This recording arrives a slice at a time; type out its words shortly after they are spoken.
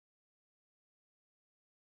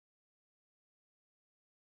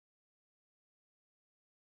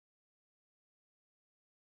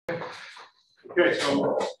Okay,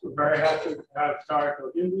 so we're very happy to have Tarek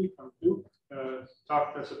Elgindi from Brook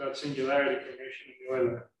talk to us about singularity formation in the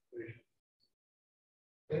Euler Equation.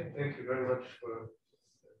 Okay, thank you very much for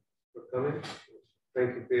coming.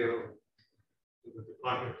 Thank you, Theo, to the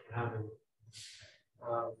department for having me.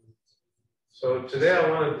 So today I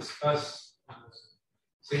want to discuss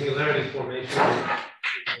singularity formation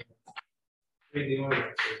in the Euler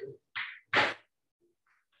Equation.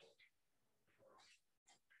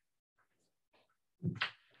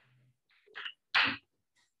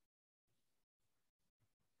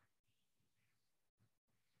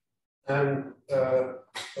 And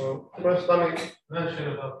so first let me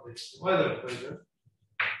mention about the Euler Equation.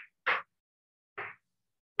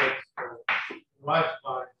 It's derived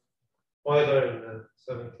by Euler in the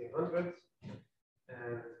 1700s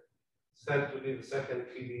and said to be the second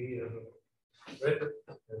PDE ever written.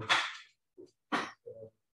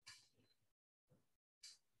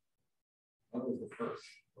 What was the first?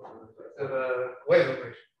 The wave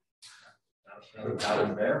equation.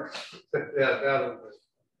 D'Alembert? Yeah, D'Alembert.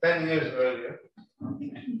 10 years earlier.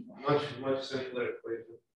 Much simpler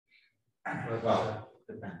equation. But, Well,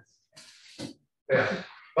 depends. yeah,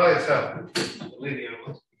 by itself, linear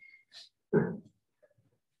one.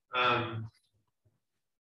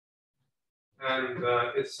 And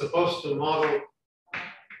it's supposed to model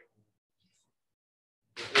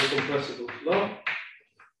the incompressible flow.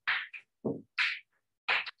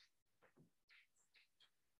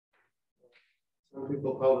 Some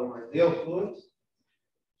people call them ideal fluids.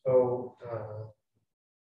 So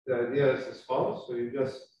the idea is as follows. So you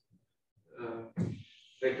just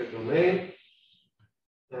take a domain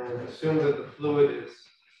and assume that the fluid is,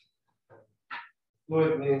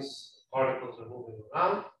 fluid means particles are moving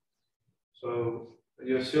around. So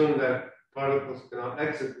you assume that particles cannot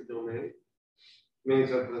exit the domain, means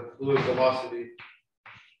that the fluid velocity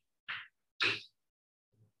is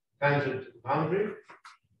tangent to the boundary.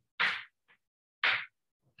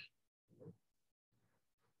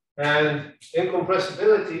 And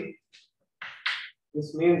incompressibility,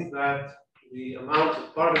 this means that the amount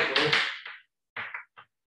of particles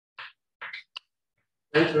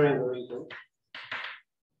entering the region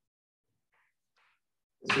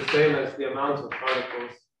is the same as the amount of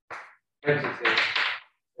particles exiting.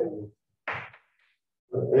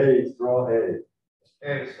 A, draw A.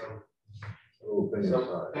 A, so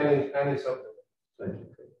Any any something. Thank you.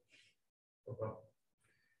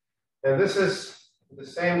 And this is the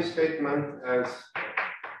same statement as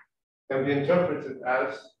can be interpreted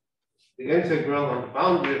as the integral on the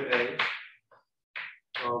boundary of A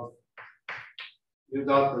of u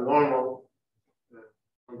dot the normal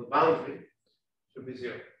on the boundary should be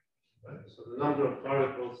 0. Right? So the number of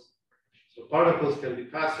particles, so particles can be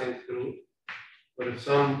passing through, but if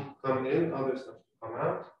some come in, others have to come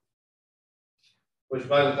out, which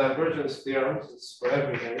by the divergence theorem, it's for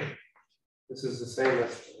every A, this is the same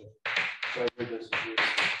as the divergence of U.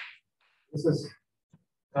 This is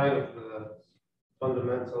kind of the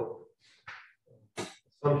fundamental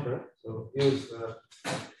assumption. So use the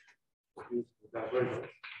divergence.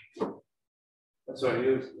 Sorry,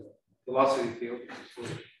 use the velocity field.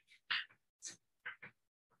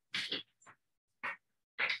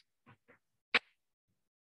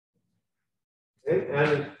 Okay,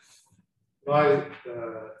 and by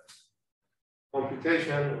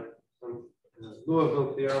computation, some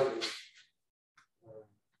Louisville theorem,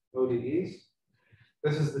 ODEs.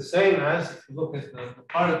 This is the same as, if you look at the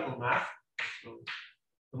particle map, so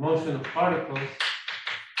the motion of particles is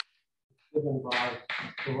given by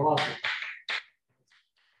the velocity.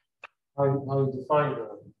 How you define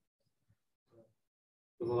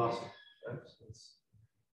the velocity, right? So it's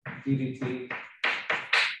ddt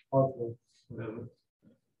whatever,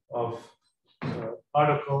 of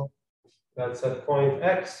particle that's at point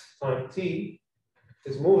x time t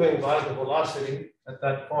is moving by the velocity at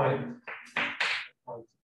that point.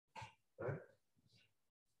 Right?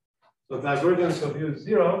 So divergence of u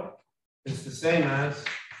 0 is the same as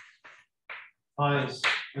times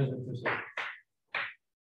measured preserved.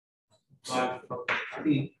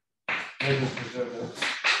 T measured preserved.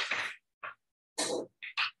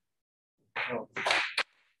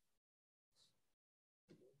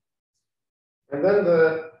 And then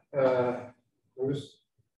I'm just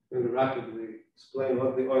going to rapidly explain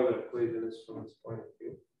what the Euler equation is from this point of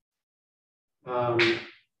view.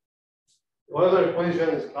 The Euler equation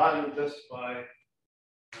is gotten just by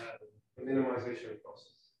the minimization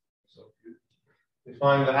process. So if you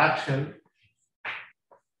define the action,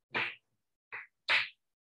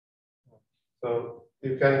 so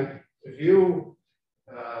you can view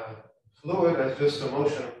fluid as just a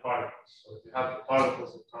motion of particles. So if you have the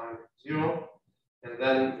particles at time 0, and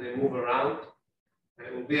then they move around. And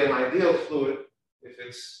it will be an ideal fluid if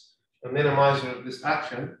it's a minimizer of this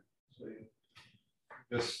action. So you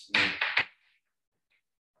just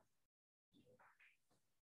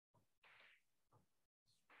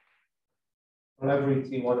on every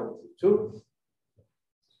T1 and T2.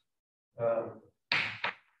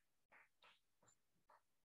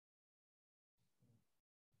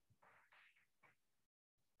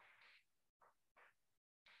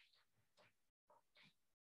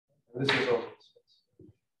 And this is open space.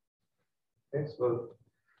 Okay, so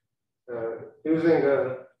using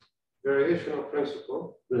a variational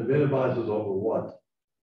principle. The minimizes over what?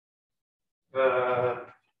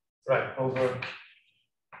 Right, over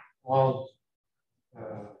all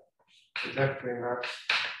trajectory maps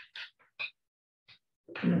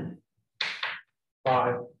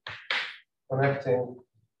by connecting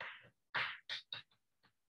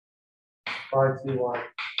by T1.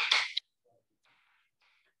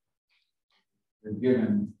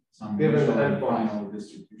 Given some Given initial the and endpoints. final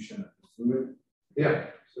distribution of the fluid. Yeah,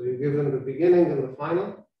 so you give them the beginning and the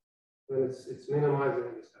final, then it's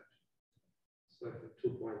minimizing this action. It's like a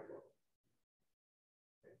 2.4.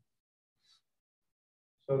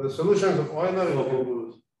 So the solutions of Euler,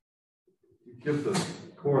 You give the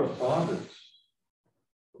correspondence,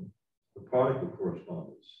 the particle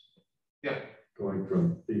correspondence. Yeah. Going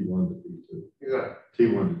from T1 to T2. Exactly.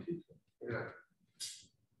 T1 to T2. Yeah.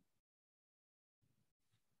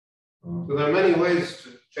 So there are many ways to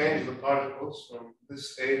change the particles from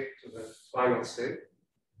this state to the final state.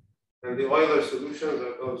 And the Euler solutions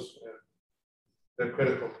are those the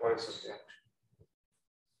critical points of the action.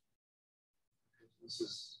 This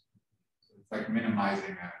is It's like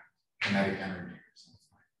minimizing a kinetic energy or something.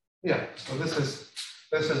 yeah. So this is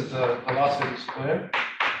the velocity square.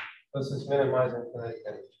 This is minimizing kinetic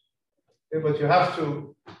energy. Okay, but you have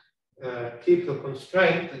to keep the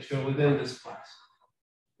constraint that you're within this class.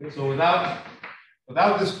 Okay, so without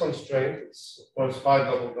this constraint, it's of course phi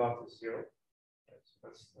double dot is 0.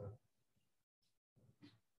 That's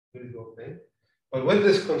the usual thing. But with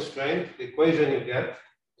this constraint, the equation you get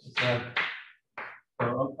is that.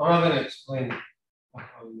 So I'm not going to explain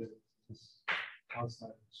how you get this outside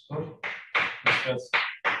scope. It's just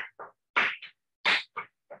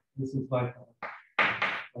this is like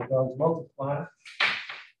Lagrange multiplier.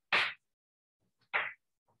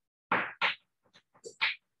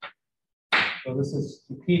 So this is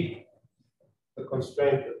to keep the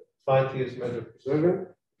constraint that phi t is measured preserving.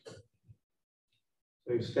 So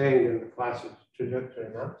you're staying in the class of trajectory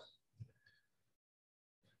maps.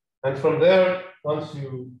 And from there, once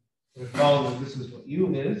you recall that this is what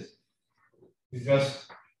U is, you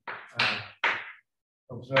just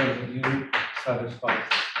observe that U satisfies.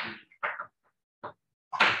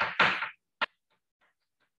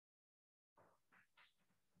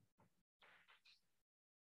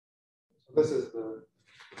 So this is the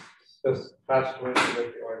just fast way to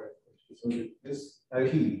make the Euler equation. So this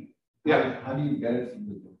key, Yeah. how do you get it from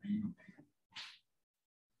the domain?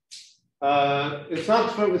 It's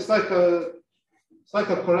not from. It's like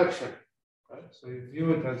a correction, right? So you view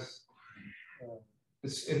it as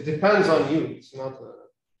it depends on you. It's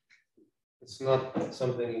not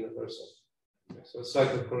something universal. Okay, so it's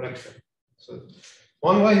like a correction. So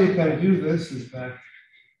one way you can view this is that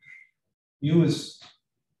U is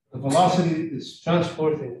the velocity is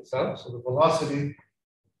transporting itself. So the velocity,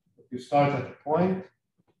 if you start at a point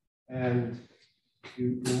and you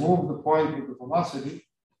move the point with the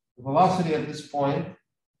velocity at this point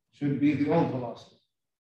should be the old velocity,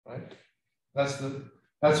 right?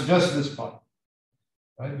 That's just this part,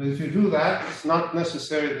 right? But if you do that, it's not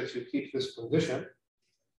necessary that you keep this condition,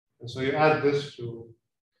 and so you add this to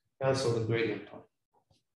cancel the gradient part.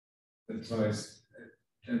 So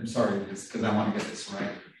I'm sorry, it's because I want to get this right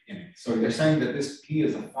at the beginning. So you're saying that this P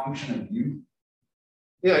is a function of U?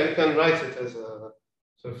 Yeah, you can write it as a.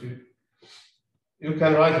 So if you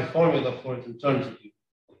can write a formula for it in terms of U.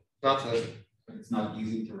 Not a, but it's not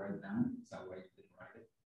easy to write down. Is that why you didn't write it?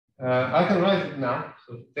 I can write it now. So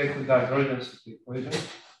take the divergence of the equation.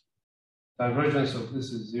 Divergence of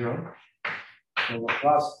this is 0. So the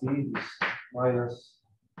plus t is minus.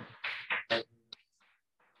 That's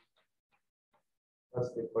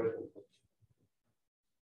the equation.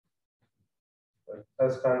 But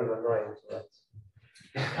that's kind of annoying. So that's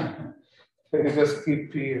you just keep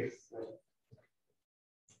p.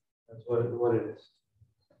 That's what it is.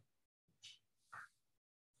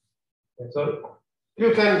 So you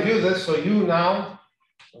can view this. So U now,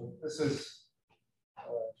 so this is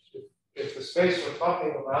if the space we're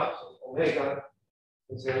talking about, so omega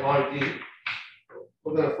is in RD.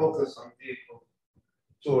 We're going to focus on D equal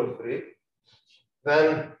 2 or 3.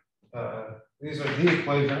 then these are the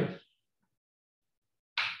equations.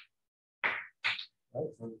 Right?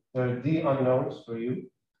 So there are the unknowns for you.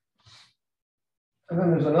 And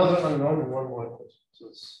then there's another unknown and one more equation. So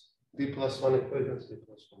it's d plus 1 equations, d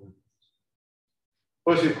plus 1 equations. Of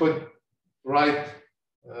course, you could write,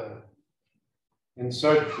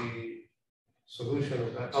 insert the solution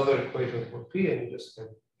of that other equation for p, and you just get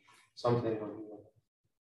something on the other.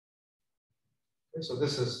 Okay, so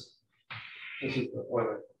this is the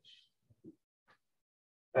Euler equation.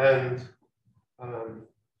 And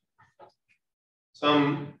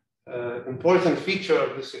some important feature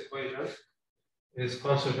of this equation is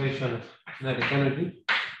conservation of kinetic energy.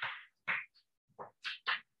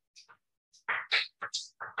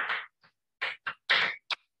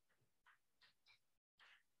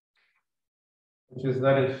 Which is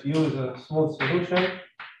that if U is a smooth solution,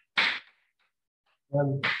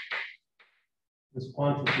 then this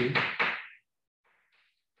quantity is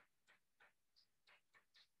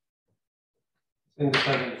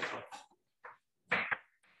independent.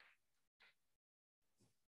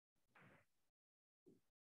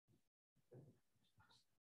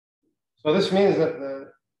 So this means that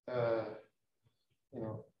the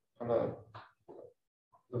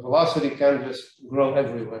velocity can just grow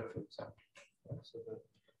everywhere, for example. So the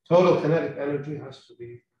total kinetic energy has to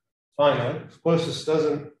be finite. Of course, this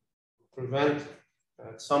doesn't prevent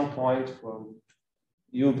at some point from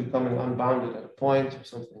U becoming unbounded at a point or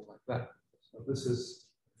something like that. So this is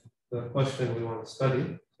the question we want to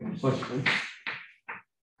study. Question.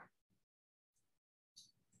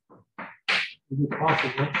 Is it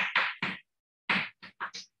possible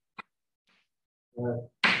that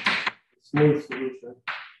a smooth solution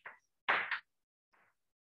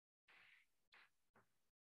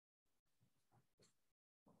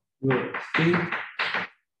will C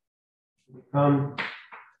become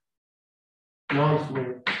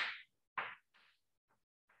non-smooth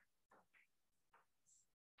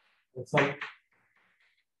at some.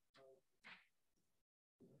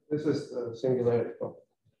 This is the singularity problem.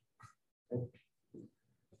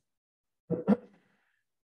 Okay.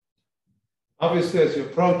 Obviously, as you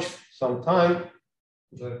approach some time,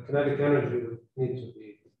 the kinetic energy would need to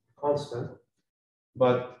be constant,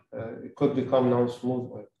 but it could become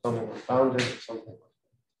non-smooth by becoming unbounded or something like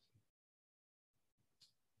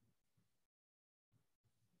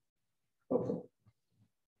that. Okay.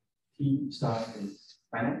 T star is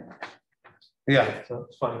finite? Yeah, so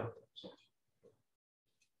it's finite.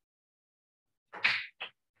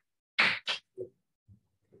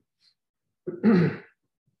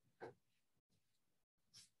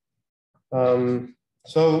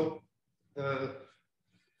 So the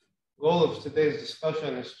goal of today's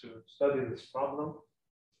discussion is to study this problem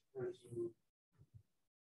and to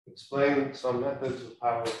explain some methods of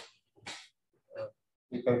how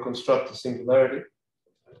you can construct a singularity.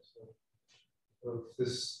 So if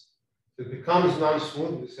it becomes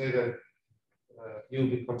non-smooth, we say that U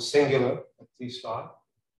becomes singular at T star.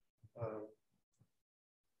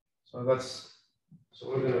 So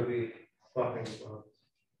we're going to be talking about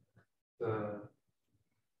the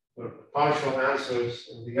partial answers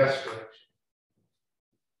in the S direction.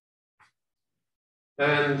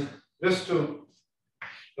 And just to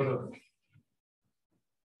sort of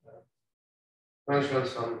mention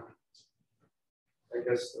some, I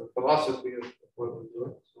guess, the philosophy of what we're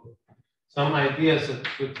doing. So some ideas that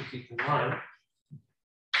are good to keep in mind.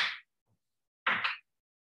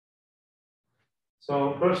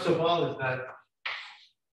 So first of all is that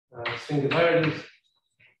singularities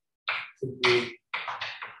should be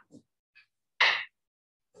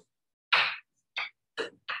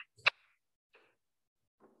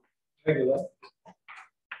regular.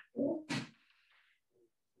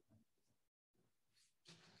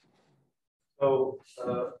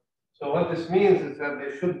 So what this means is that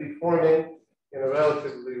they should be forming in a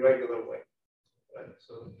relatively regular way. Right?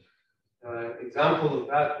 So example of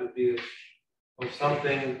that would be of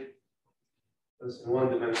something that's in one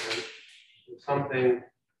dimension, if something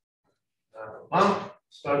lump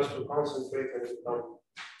starts to concentrate and become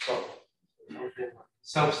solid. Something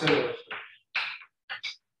self-similar.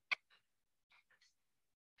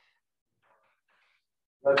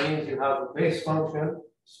 That means you have a base function,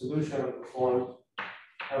 solution of the form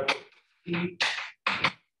f of t,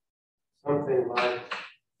 something like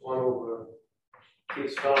 1 over t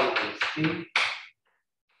star minus t.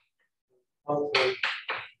 Function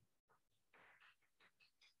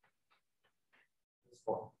this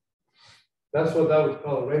form. That's what I would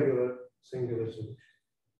call a regular singular solution.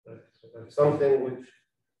 Right? So that's something which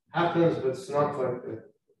happens, but it's not like a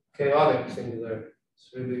chaotic singularity.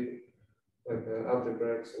 It's really like an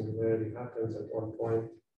algebraic singularity happens at one point.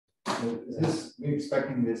 So is this, we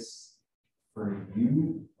expecting this for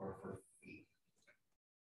U or for phi?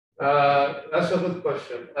 That's a good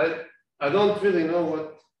question. I don't really know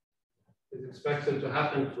what is expected to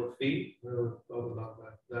happen for phi. I haven't thought about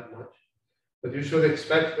that much. But you should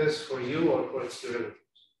expect this for U or for its derivatives.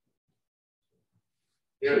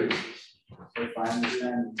 Here it is. So if I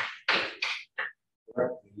understand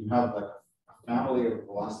correctly, you have like a family of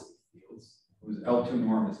velocity fields whose L2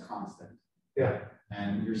 norm is constant. Yeah.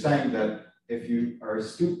 And you're saying that if you are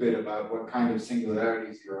stupid about what kind of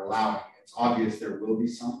singularities you're allowing, it's obvious there will be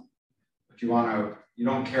some, but you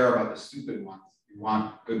don't care about the stupid ones. You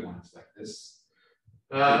want good ones like this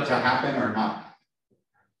to happen or not.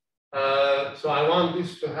 So I want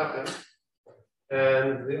this to happen.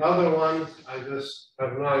 And the other ones, I just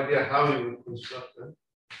have no idea how you would construct them.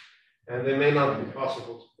 And they may not be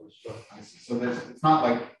possible to construct. I see. So it's not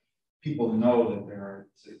like people know that there are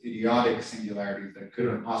idiotic singularities that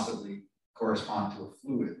couldn't possibly correspond to a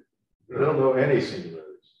fluid. They don't know any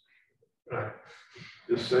singularities. Right.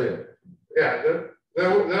 Just say it. Yeah,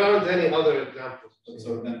 there aren't any other examples.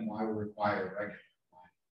 So then why require regular?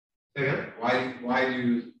 Again? Why do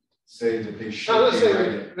you say that they should No, let's be say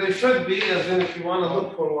regular? they should be, as in if you want to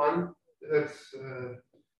look for one, that's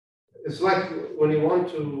it's like when you want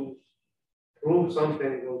to prove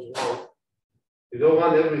something goes wrong, you don't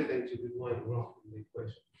want everything to be going wrong in the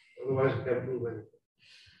equation. Otherwise, you can't prove anything.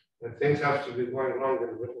 And things have to be going wrong in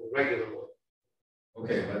a regular way.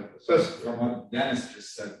 Okay, but from what Dennis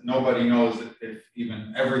just said, nobody knows if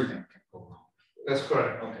even everything can go wrong. That's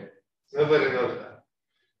correct. Okay. Nobody knows that.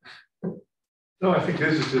 No, I think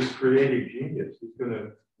this is his creative genius. He's going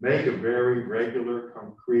to make a very regular,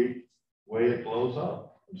 concrete way it blows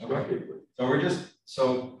up constructively.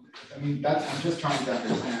 So I mean, I'm just trying to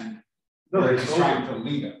understand. No, where he's he's trying to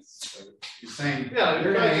lead us. So he's saying, Yeah,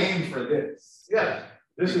 you're going to aim for this. Yeah.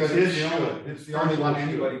 This is Because his it's the only one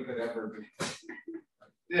anybody could ever be.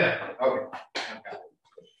 Yeah. Okay.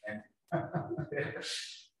 Okay.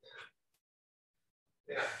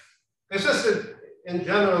 Yeah. It's just that in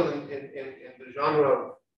general, in the genre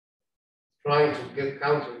of trying to get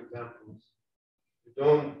counterexamples, you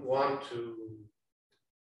don't want to.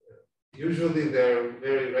 Usually, they're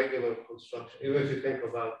very regular construction. Even if you think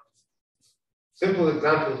about simple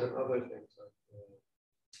examples and other things, like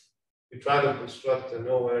you try to construct a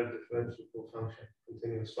nowhere differentiable function,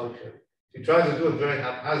 continuous function. If you try to do it very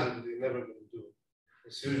haphazardly, you're never going to do it.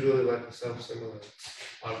 It's usually like a self-similar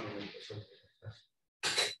argument or something like that.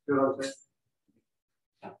 You know what I'm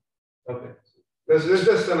saying? Okay. There's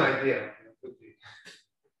just an idea. It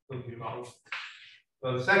could be wrong.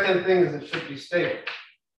 So the second thing is it should be stable.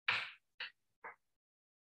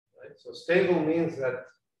 Right? So stable means that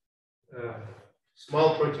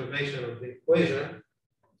small perturbation of the equation,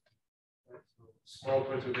 right? So small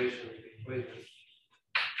perturbation of the equation of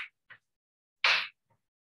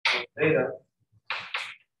data,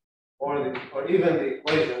 or even the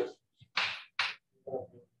equation,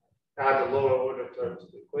 add a lower order term to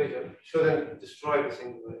the equation, shouldn't destroy the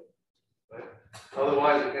singularity, right?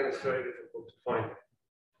 Otherwise, again, it's very difficult to find it.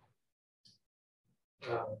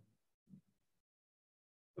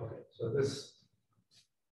 Okay, so this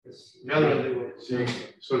generally will. See,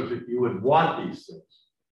 so you would want these things.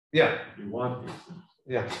 Yeah. You want these things.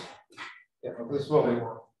 Yeah. Yeah, this is what we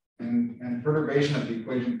want. And perturbation of the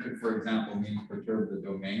equation could, for example, mean perturb the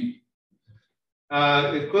domain.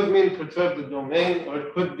 It could mean perturb the domain, or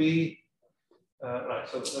it could be, right,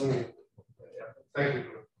 so let me, thank you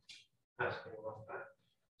for asking about that.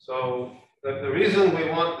 So the reason we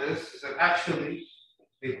want this is that actually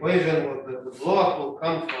the equation with the blow-up will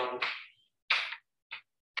come from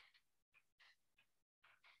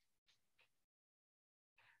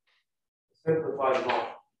simplified law.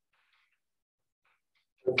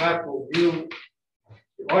 In fact, we'll view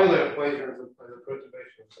the Euler equation as a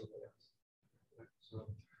perturbation of something else. So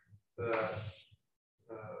the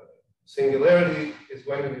singularity is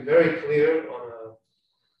going to be very clear on a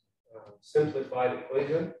simplified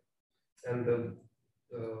equation, and the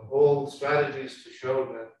whole strategy is to show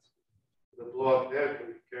that the blow-up there can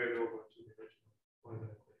be carried over to the original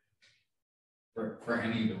Euler equation. For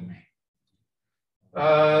any domain.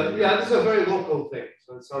 Yeah, this is a very local thing.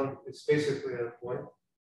 So it's basically a point.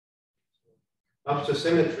 Up to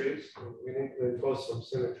symmetries, we need to impose some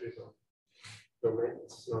symmetries on domain.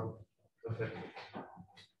 It's not effective.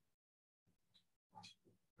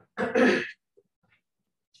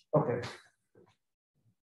 Okay.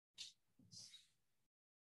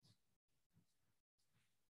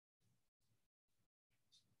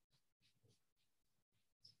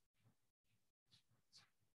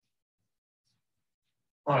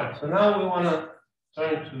 All right, so now we want to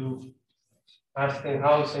turn to asking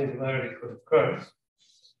how singularity could occur.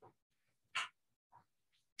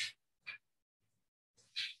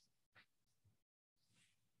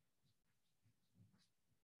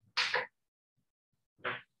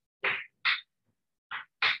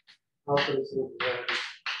 How could singularity?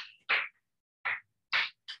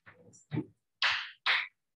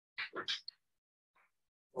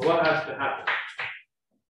 Well, what has to happen?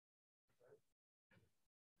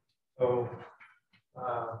 So,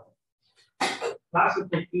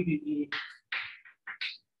 classical PDE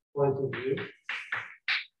point of view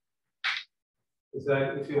is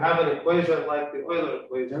that if you have an equation like the Euler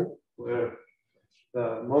equation, where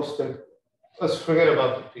the most of, let's forget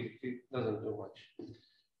about the P, P doesn't do much.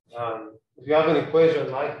 If you have an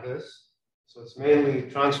equation like this, so it's mainly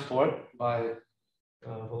transport by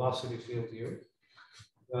velocity field u.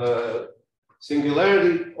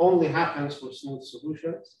 Singularity only happens for smooth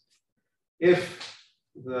solutions if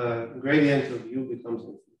the gradient of u becomes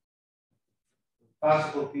infinite.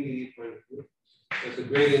 Classical PDE point of view, there's a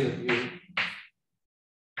gradient of u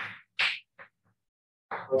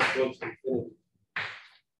plus goes to infinity.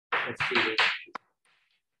 Let's do this.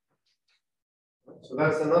 So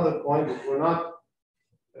that's another point that we're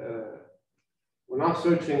not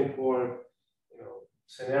searching for,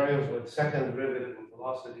 scenarios where the second derivative of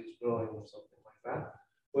velocity is growing or something like that.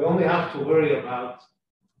 We only have to worry about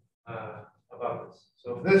this. So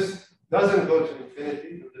if this doesn't go to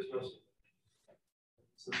infinity, then there's no solution.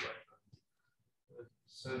 This is like that.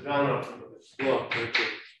 It's a genre of block right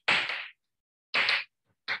here.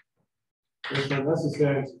 There's a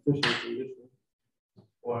necessary and sufficient condition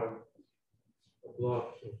for a block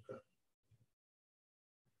to occur.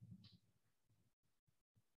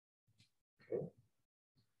 Okay.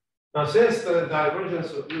 Now, since the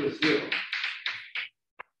divergence of u is 0,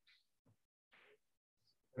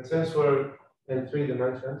 and since we're in 3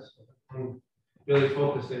 dimensions, I'm really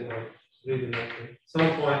focusing on 3 dimensions. At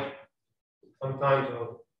some point, sometimes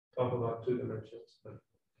I'll talk about 2 dimensions, but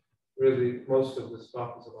really most of this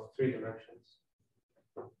talk is about 3 dimensions.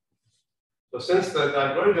 So since the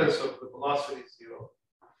divergence of the velocity is 0,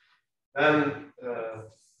 then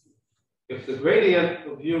if the gradient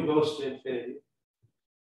of u goes to infinity,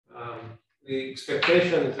 the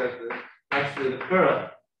expectation is that actually the curl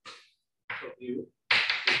of u,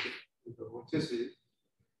 the vorticity,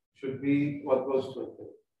 should be what goes to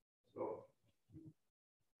infinity. So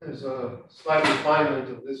there's a slight refinement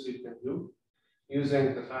of this you can do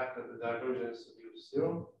using the fact that the divergence of u is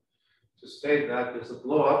 0 to state that there's a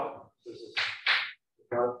blow up. This is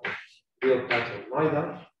the real pattern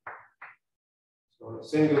Maida. So a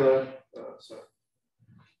singular,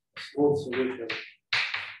 smooth solution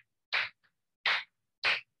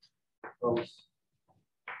becomes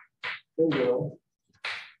singular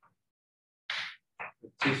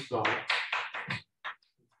with T star.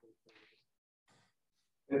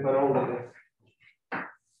 If and only if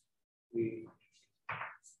we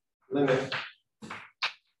limit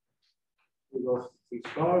we go to T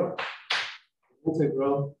star, the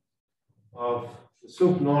integral of the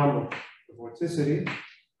sup norm of the vorticity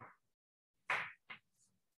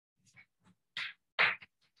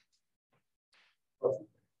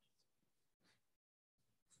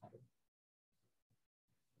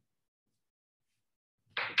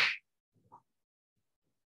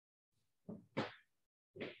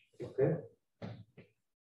okay.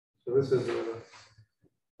 So this is a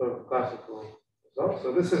sort of classical result. So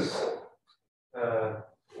this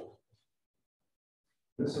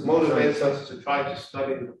motivates us to try to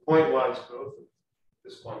study the pointwise growth of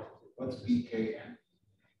this quantity. What's BKN?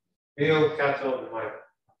 Real cathode and minor.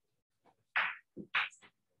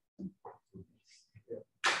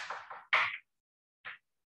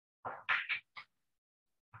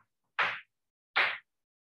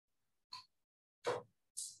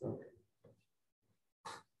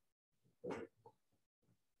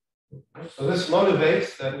 So this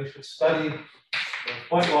motivates that we should study the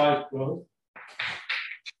pointwise growth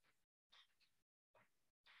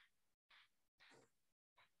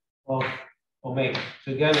of omega.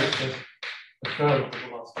 So again, it's just the curl of the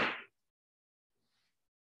velocity.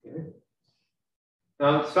 Okay.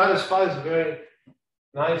 Now it satisfies a very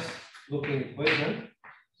nice looking equation.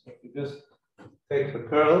 So if you just take the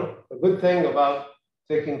curl, the good thing about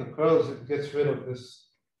taking the curl is it gets rid of this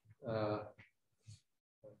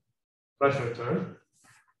pressure term.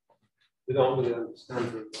 We don't really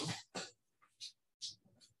understand very well.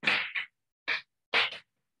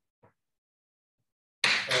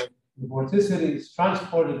 The vorticity is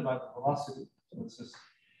transported by the velocity. So this is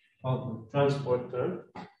called the transport term.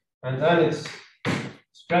 And then it's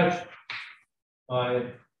stretched by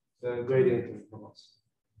the gradient of velocity.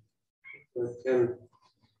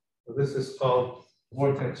 So this is called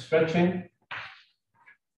vortex stretching.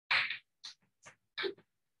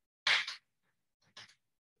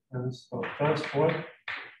 And this is called transport.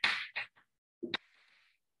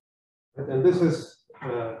 And this is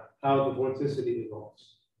how the vorticity evolves.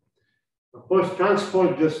 Of course,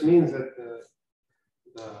 transport just means that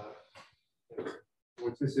the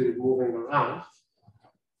vorticity is moving around.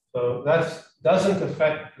 So that doesn't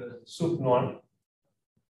affect the soup norm.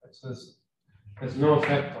 There's no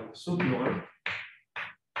effect on the soup norm.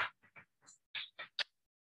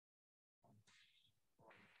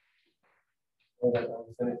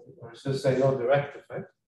 Or just say no direct effect.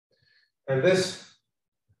 And this,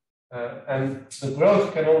 and the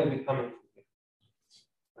growth can only be coming from here.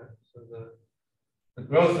 Right? So the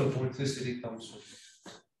growth of vorticity comes from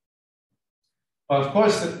here. But of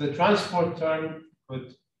course, the transport term could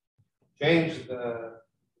change the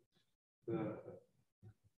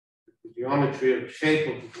geometry or shape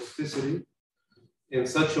of the vorticity in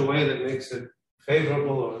such a way that makes it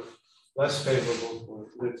favorable or less favorable for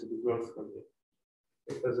there to be growth from here.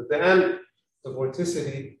 Because at the end, the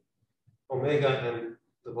vorticity, omega, and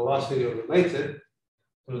the velocity are related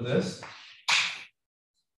through this.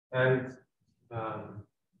 And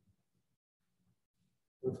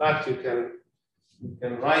in fact, you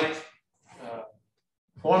can write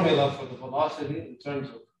formula for the velocity in terms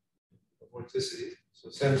of the vorticity. So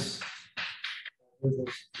since this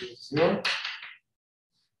is 0,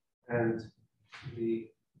 and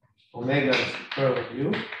the omega is the curl of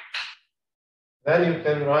u, then you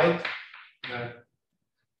can write that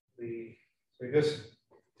so you just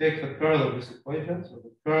take the curl of this equation. So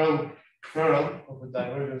the curl of the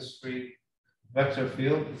divergence-free vector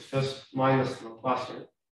field is just minus the Laplacian.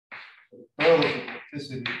 So the curl of the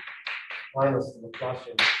vorticity minus the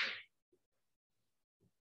Laplacian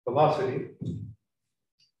velocity.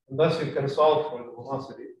 And thus you can solve for the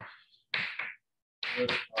velocity.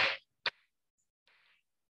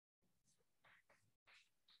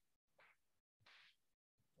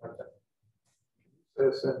 A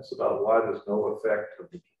sense about why there's no effect of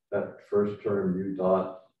that first term u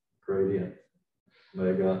dot gradient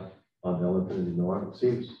omega on L infinity norm. It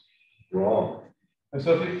seems wrong. And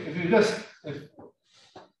so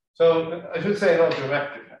so I should say no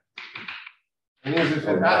direct effect. It means if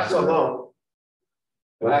it acts alone,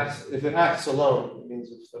 if it acts alone, it means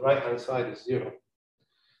if the right hand side is 0.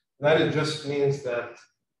 Then it just means that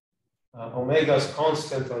omega is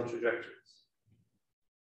constant on trajectories.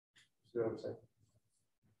 See what I'm saying?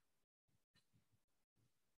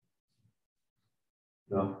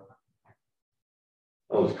 No.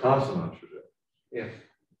 Oh, it's constant on trajectory. Yeah.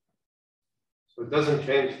 So it doesn't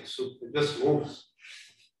change the soup, it just moves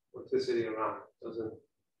vorticity around. It doesn't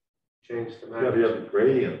change the magnitude. Yeah, you have the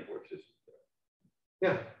gradient vorticity.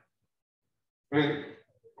 Yeah. I mean,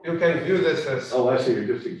 you can view this as. Oh, I see.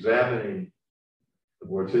 You're just examining the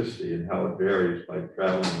vorticity and how it varies by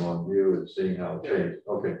traveling along view and seeing how it changes.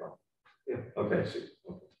 Okay, fine. Yeah. Okay, I see.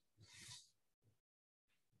 Okay.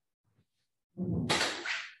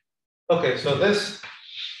 Okay, so this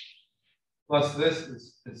plus this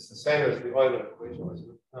is the same as the Euler equation, isn't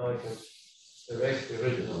it? Now I can erase the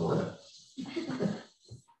original one.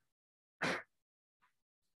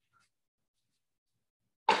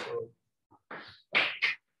 So,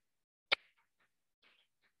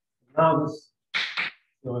 now this is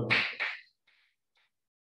the Euler equation.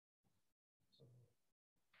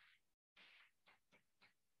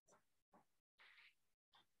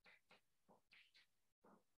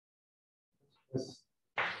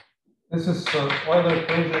 This is the Euler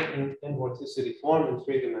equation in vorticity form in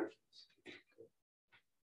 3 dimensions.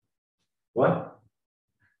 What?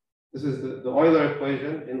 This is the Euler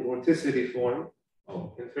equation in vorticity form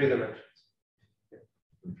in 3 dimensions.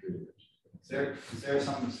 Is there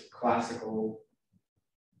some classical,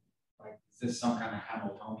 like, is this some kind of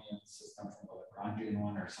Hamiltonian system from the Lagrangian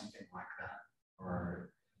one or something like that?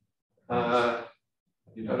 Or I'm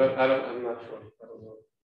not sure. I don't know.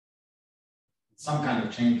 Some kind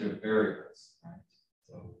of change of variables, right?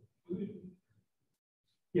 So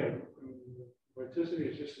yeah, vorticity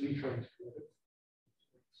is just Lee transport.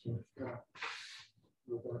 So yeah,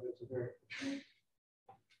 it's a very change.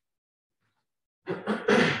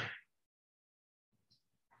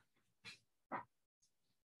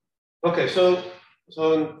 Okay,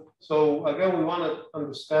 so again, we want to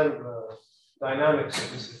understand the dynamics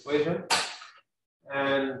of this equation,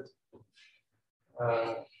 and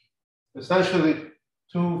essentially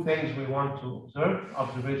 2 things we want to observe,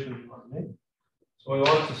 observations we want to make. So we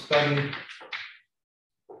want to study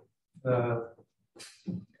the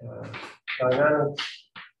dynamics.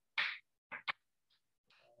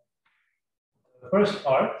 The first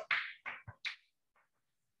part.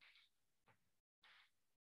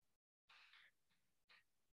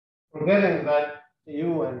 Forgetting that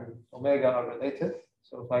u and omega are related.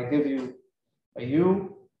 So if I give you a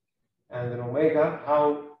u and an omega,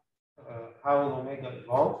 how will omega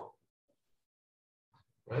evolve?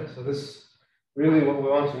 Right. So this really what we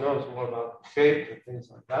want to know is more about shape and things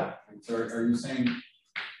like that. So are you saying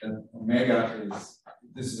that omega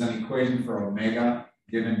this is an equation for omega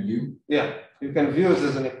given u? Yeah, you can view it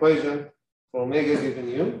as an equation for omega given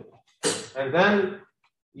u, and then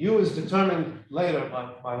u is determined later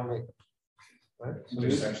by omega. Right? So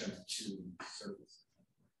Intersection of two surfaces.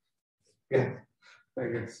 yeah, I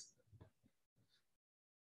guess.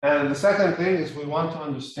 And the second thing is we want to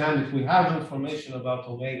understand if we have information about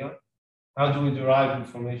omega, how do we derive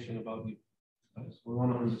information about u? Right? So we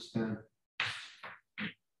want to understand.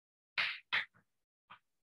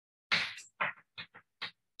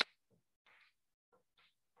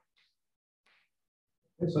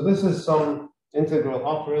 Okay, so this is some integral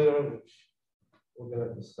operator which we're going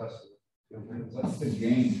to discuss in a few minutes. What's the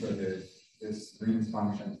gain for this Green's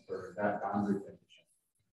function for that boundary condition?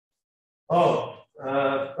 Oh,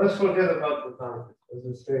 let's forget about the boundary. It's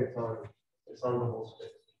a straight line. It's on the whole space.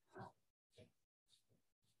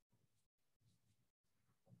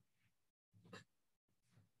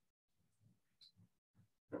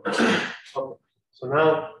 Okay. So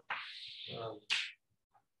now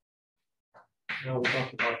we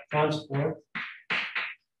talk about transport.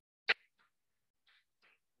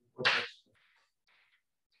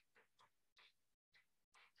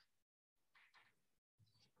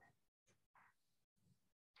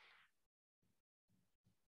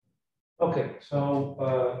 Okay,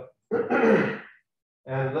 so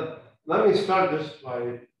and let me start this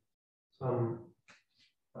by some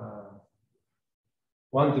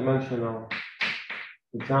one-dimensional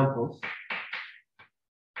examples.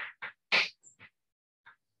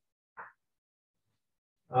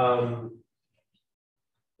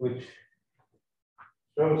 Which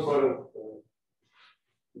shows sort of the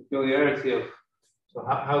peculiarity of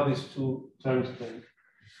how these two terms can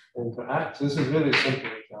interact. So this is really a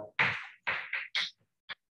simple example.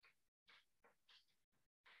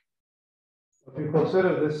 If you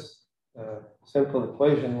consider this simple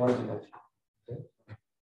equation one dimension, okay?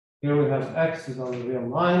 Here we have x is on the real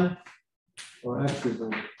line, or x is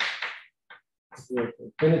on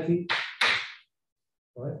infinity,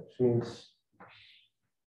 right? Which means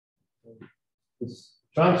this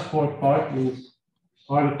transport part means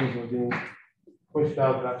particles are being pushed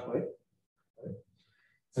out that way. Right?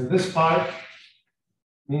 And this part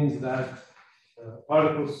means that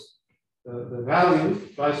particles, the value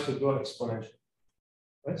tries to grow exponentially.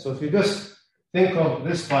 Right? So if you just think of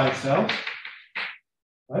this by itself,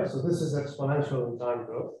 right? So this is exponential in time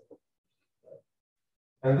growth.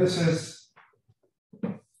 And this is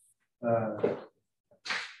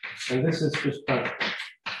just transport.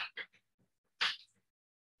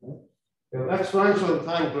 You have exponential in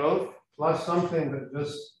time growth plus something that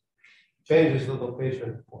just changes the location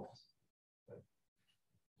of points.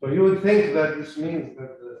 So you would think that this means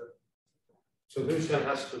that the solution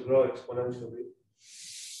has to grow exponentially.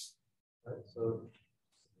 Right? So,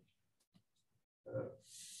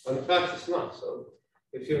 but in fact, it's not. So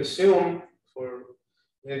if you assume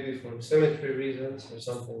maybe for symmetry reasons or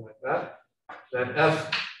something like that, that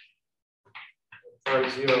f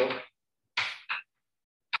times 0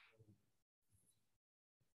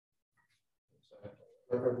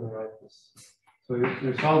 let me write this. So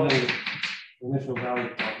you're solving the initial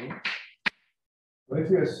value problem. So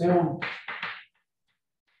if you assume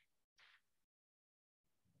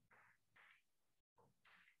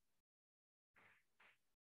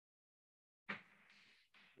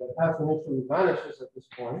that f initially vanishes at this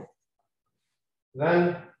point,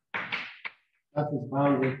 then f is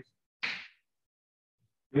bounded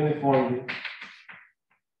uniformly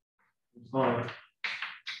defined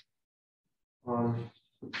on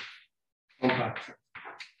compaction.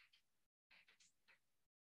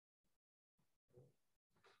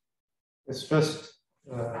 It's just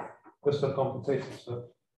a computation. So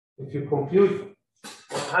if you compute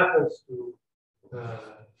what happens to the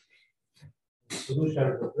solution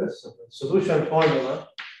of this, so the solution formula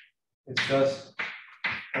is just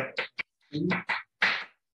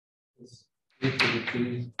is e to the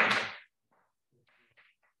t.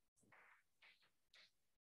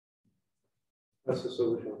 That's the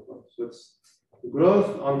solution. So it's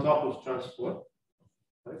growth on top of transport.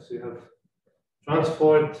 Right? So you have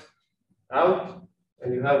transport out,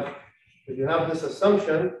 and if you have this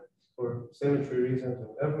assumption for symmetry reasons or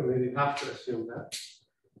whatever, maybe you have to assume that.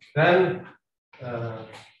 Then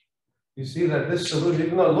you see that this solution,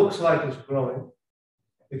 even though it looks like it's growing,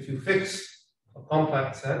 if you fix a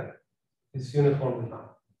compact set, it's uniformly bound.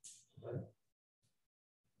 Right?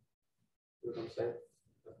 You know what I'm saying?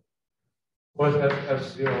 Of course,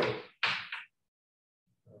 F0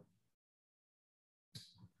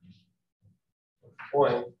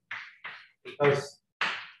 point, because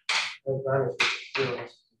F vanishes, 0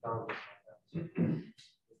 has to be bounded by that.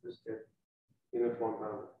 Just get uniform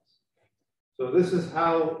boundaries. So this is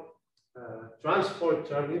how transport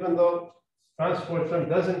term, even though transport term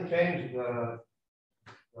doesn't change the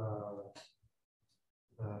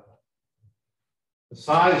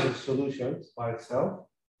size of solutions by itself,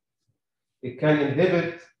 it can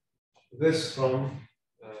inhibit this from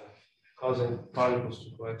causing particles to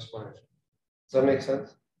go exponential. Does that make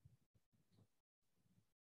sense?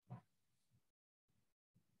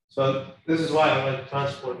 So this is why I like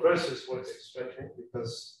transport versus vortex stretching,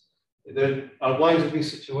 because there are going to be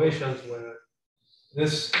situations where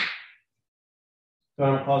this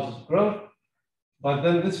term causes growth, but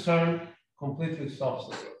then this term completely stops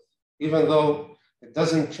the growth. Even though it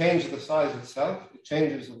doesn't change the size itself, it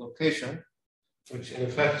changes the location, which in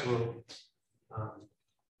effect will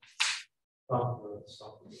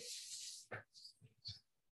stop the growth.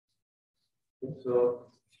 So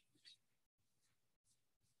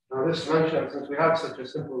now this mentions, since we have such a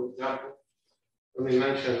simple example, let me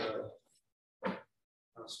mention a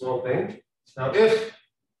small thing. Now if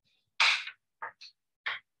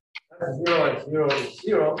 0 and 0 is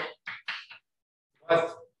 0,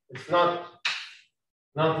 but it's not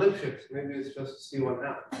Lipschitz, maybe it's just C1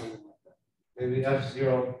 half, something like that. Maybe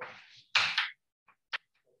F0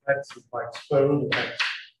 x is like square root of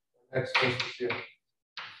x goes to 0.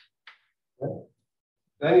 Okay.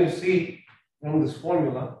 Then you see from this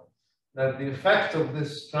formula that the effect of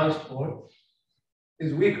this transport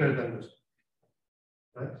is weaker than this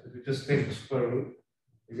one. Right? So if you just take the square root,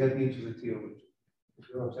 you get e to the t over 2. You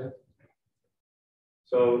see what I'm saying?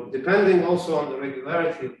 So depending also on the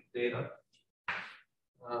regularity of the data,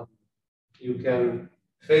 you can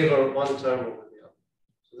favor one term over the other.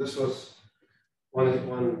 So this was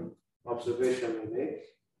one observation we made,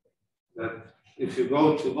 that if you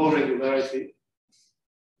go to low regularity,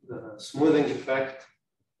 the smoothing effect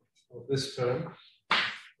of this term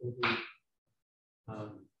will be,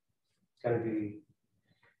 can be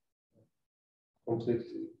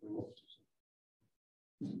completely removed.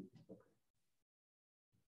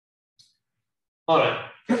 All right.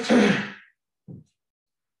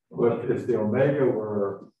 But if the omega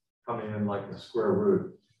were coming in like a square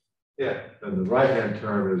root, Yeah. then the right-hand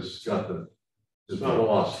term has got the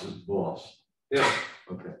loss. Yeah.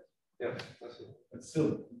 Okay. Yeah. That's it. But still,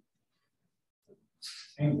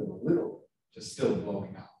 change it a little, just still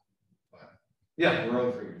blowing out. But Yeah.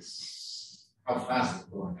 growth rate is, how fast it's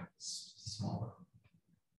blowing out is smaller.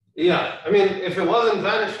 Yeah. I mean, if it wasn't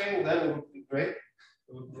vanishing, then it would be great.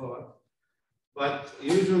 It would blow up. But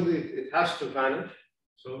usually it has to vanish.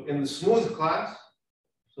 So in the smooth class,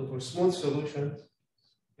 so for smooth solutions,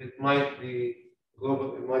 it might be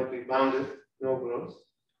global, it might be bounded, no growth.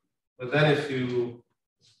 But then if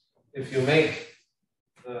you make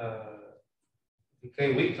the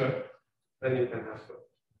decay weaker, then you can have growth.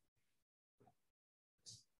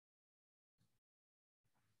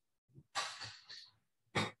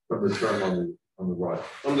 From the term on the right.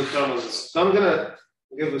 From the term on the right. So I'm gonna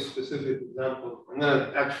give a specific example. I'm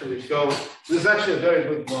gonna actually show, this is actually a very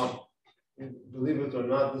good model. Believe it or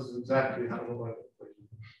not, this is exactly how the Euler equation.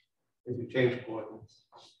 If you change coordinates.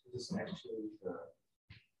 This is actually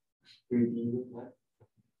 3D with that.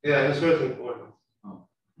 Yeah, in certain coordinates. Oh.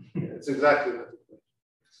 Yeah, it's exactly that equation.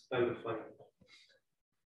 It's kind of funny.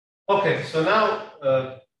 Okay, so now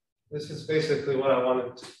this is basically what I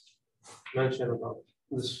wanted to mention about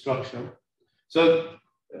the structure. So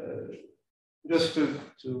just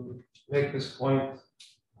to make this point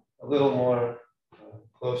a little more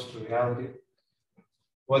close to reality,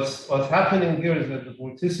 what's happening here is that the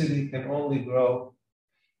vorticity can only grow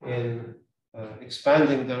in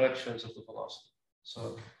expanding directions of the velocity.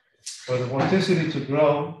 So for the vorticity to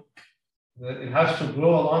grow, it has to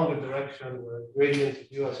grow along the direction where gradient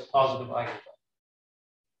of u has positive eigenvalue.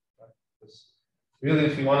 Right? Really,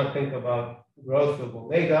 if you want to think about growth of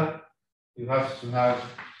omega, you have to have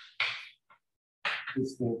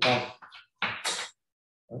this thing constant.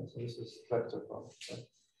 Right? So this is the vector constant. Right?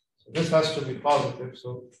 So this has to be positive. So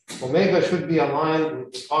omega should be aligned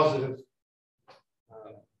with the positive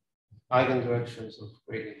eigendirections of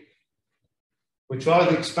gradient, which are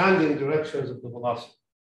the expanding directions of the velocity.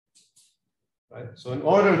 right? So in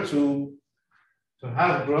order to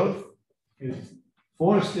have growth, you're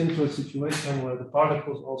forced into a situation where the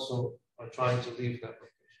particles also are trying to leave that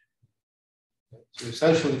location. Right? So you're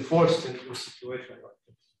essentially forced into a situation like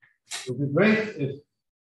this. It would be great if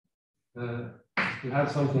you had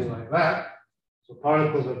something like that. So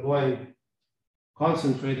particles are going,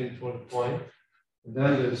 concentrating toward a point, and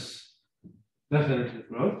then there's definitely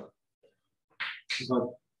growth. But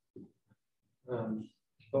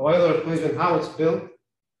the Euler equation, how it's built,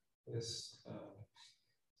 is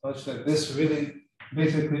such that this really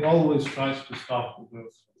basically always tries to stop the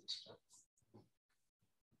growth from this point.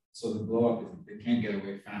 So the blow up, they can't get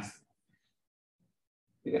away fast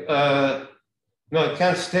enough. No, it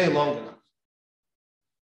can't stay long enough.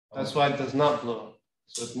 That's why it does not blow up.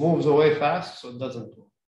 So it moves away fast, so it doesn't blow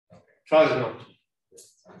up. Okay. Tries not to.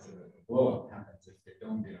 So the blow up happens if they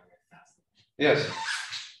don't get away fast enough. Yes,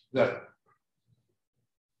 exactly.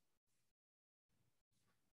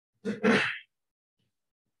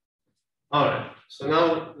 All right, so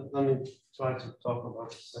now let me try to talk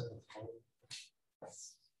about the second point.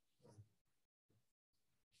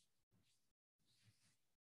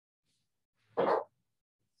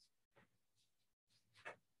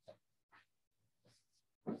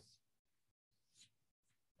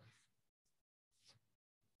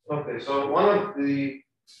 Okay, so one of the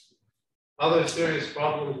other serious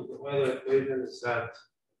problems with the Euler equation is that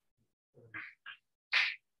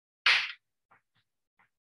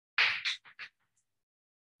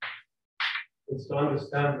is to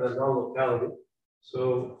understand the non-locality.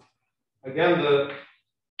 So again, the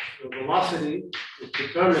velocity is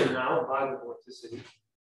determined now by the vorticity.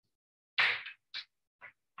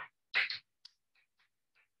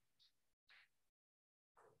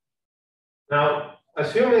 Now,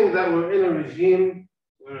 assuming that we're in a regime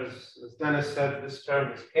where, as Dennis said, this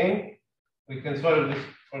term is king, we can sort of just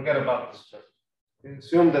forget about this term. We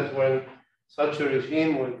assume that we're in such a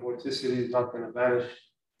regime where vorticity is not going to vanish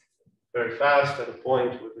very fast at a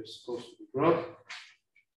point where there's supposed to be growth.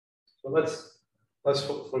 So let's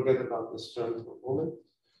forget about this term for a moment.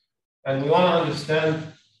 And we want to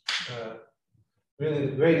understand really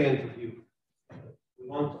the gradient of u. We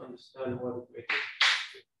want to understand what the gradient is.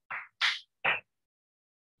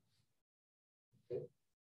 Okay.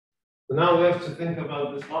 So now we have to think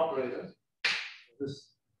about this operator. This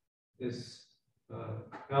is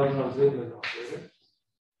Gauss-Zingman operator.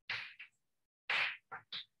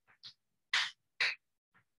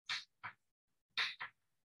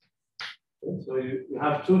 Okay, so you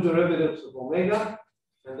have two derivatives of omega,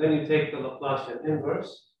 and then you take the Laplacian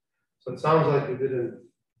inverse. So it sounds like you didn't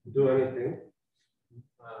do anything.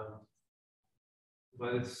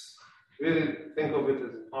 But it's really, think of it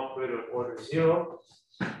as an operator of order 0.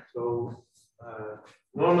 So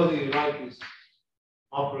normally you write these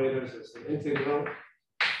operators as an integral,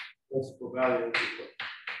 multiple value integral.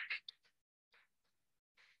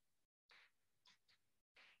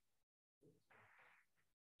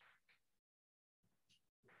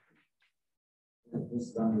 This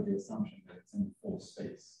is done with the assumption that it's in full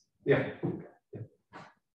space. Yeah.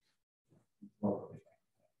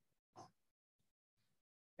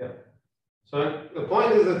 Yeah. So the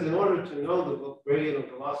point is that in order to know the gradient of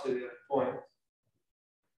velocity at a point,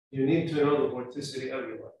 you need to know the vorticity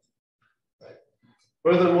everywhere. Right?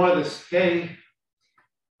 Furthermore, this k,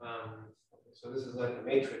 so this is like a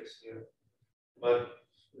matrix here, but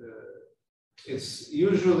it's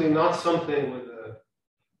usually not something with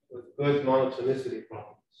good monotonicity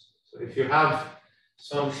problems. So if you have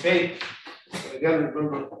some shape, again,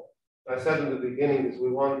 remember, I said in the beginning is we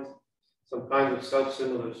want some kind of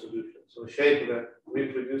self-similar solution. So a shape that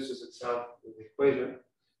reproduces itself in the equation.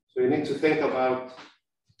 So you need to think about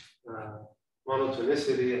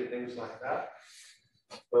monotonicity and things like that.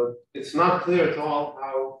 But it's not clear at all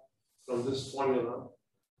how, from this formula,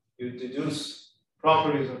 you deduce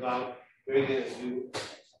properties about gradient u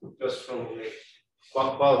just from the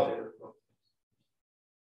qualitative.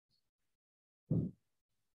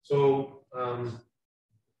 So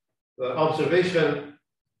the observation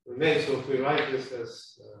we made, so if we write this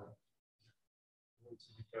as, I need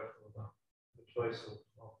to be careful about the choice of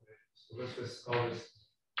operations. So let's just call this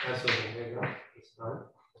S of omega this time.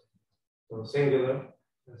 So singular,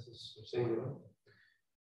 this is singular.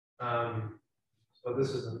 So this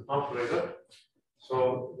is an operator.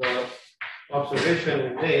 So the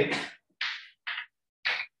observation we made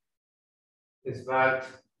is that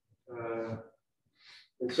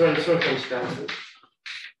in certain circumstances,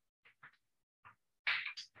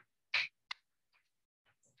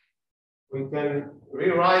 we can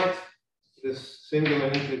rewrite this singular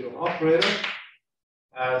integral operator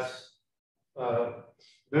as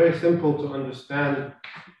very simple to understand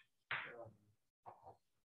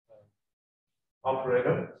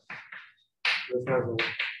operator. This has a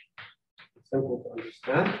simple to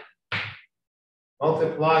understand.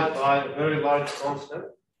 Multiplied by a very large constant,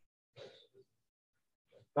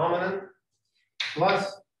 dominant,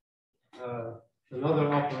 plus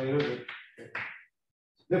another operator that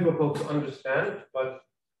is difficult to understand, but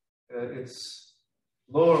it's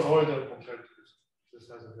lower order compared to this. This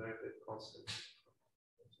has a very big constant.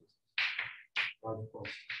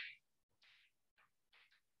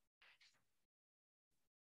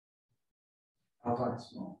 Alpha is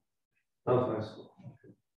small. Alpha is small.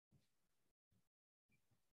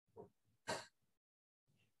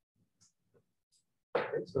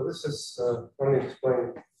 Okay, so this is, let me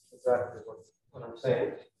explain exactly what I'm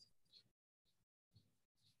saying.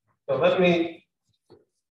 So let me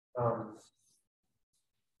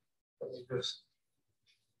just,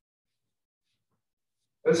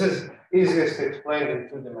 this is easiest to explain in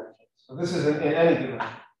 2 dimensions. So this is in any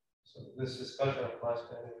dimension. So this discussion applies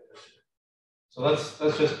to any dimension. So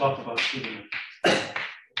let's just talk about 2 dimensions.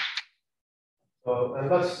 So, and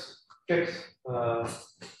let's fix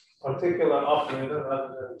particular operator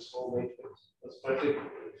rather than this whole matrix. Let's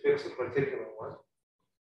fix a particular one.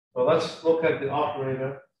 So let's look at the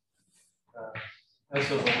operator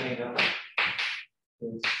S of omega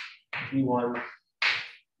is D1,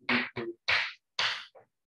 D2.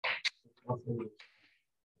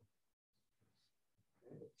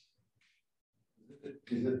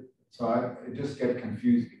 Is it, so I just get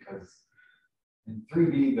confused because in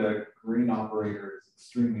 3D, the green operator is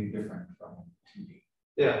extremely different from 2D.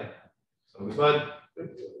 Yeah. So, But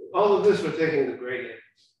all of this, we're taking the gradient.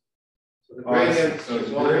 So the gradient so is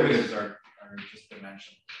the always, derivatives are just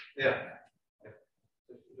dimensional. yeah.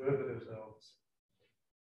 The derivatives are always.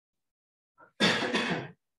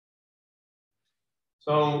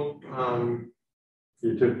 So,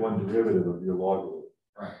 You took one derivative of your logarithm.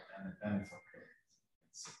 Right, and then it's okay.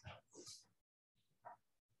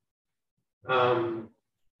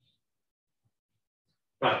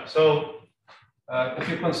 Right, so if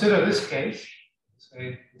you consider this case,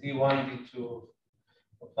 say D1, D2,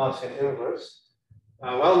 Laplacian inverse,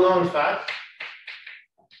 well-known fact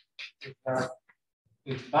is that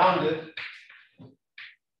it's bounded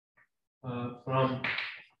from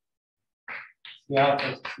C alpha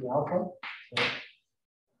to C alpha. So,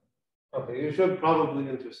 okay, you should probably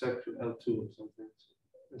intersect with L2 or something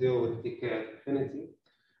to deal with decay at infinity,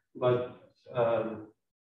 but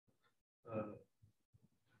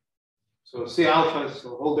so C alpha is a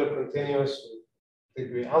Holder continuous with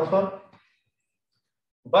degree alpha,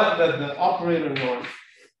 but that the operator norm,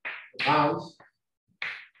 the bounds,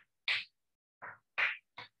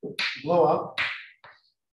 blow up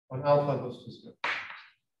when alpha goes to 0.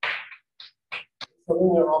 The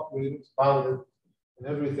linear operator is bounded in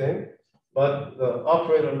everything, but the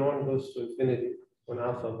operator norm goes to infinity when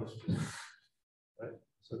alpha goes to 0. Right?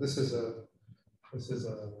 So this is a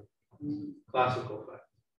classical fact.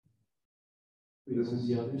 This is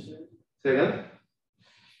the other side? Say again?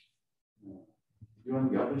 You on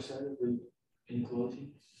the other side of the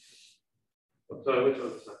inequality? I'm sorry, which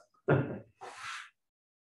other side?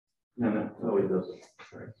 No, it doesn't.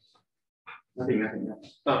 Sorry. Nothing.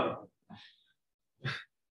 Oh.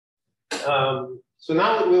 So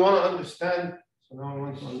now we want to understand. So now we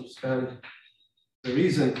want to understand the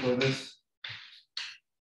reason for this.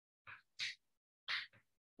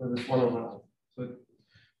 For this 1 over alpha. So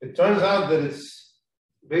it turns out that it's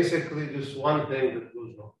basically just one thing that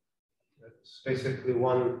goes wrong. It's basically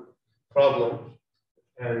one problem,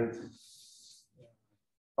 and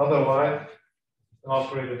otherwise the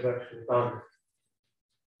operator is actually bounded.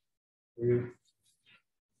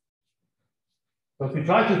 So if you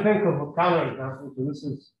try to think of a counterexample, so this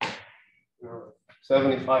is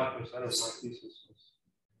 75% of my thesis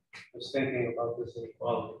was thinking about this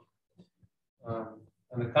inequality.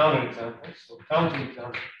 And the counterexample, so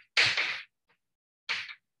counterexample.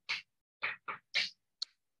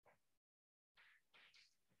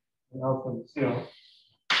 Alpha is 0.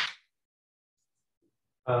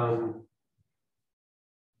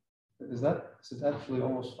 Is it actually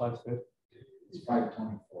almost 5:30? It's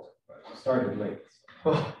 5:24, but I started late.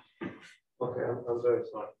 Oh, okay, I'm very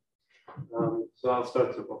sorry. So I'll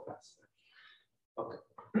start to go fast. Okay.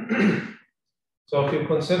 So if you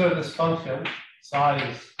consider this function, psi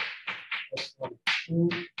is x1, 2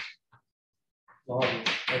 log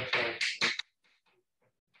x1.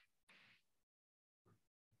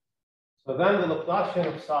 So then the Laplacian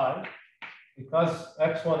of psi, because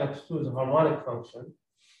x1, x2 is a harmonic function,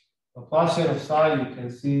 Laplacian of psi you can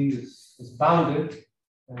see is bounded,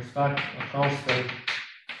 and in fact a constant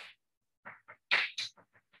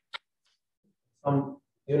some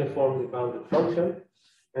uniformly bounded function,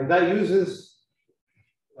 and that uses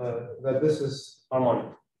that this is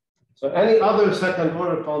harmonic. So any other second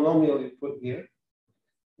order polynomial you put here,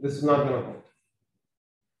 this is not going to hold.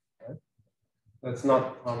 Okay? That's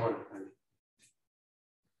not harmonic.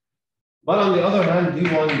 But on the other hand,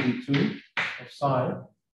 d1, d2 of psi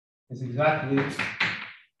is exactly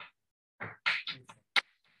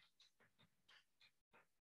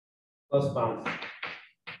plus bounded.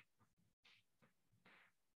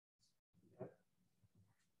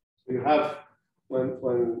 So you have, when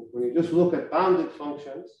you just look at bounded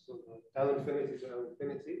functions, so L infinity to L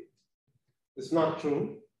infinity, it's not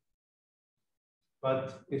true.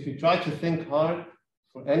 But if you try to think hard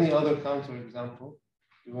for any other counterexample,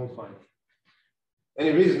 you won't find it.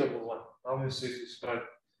 Any reasonable one. Obviously, if you start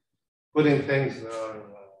putting things that are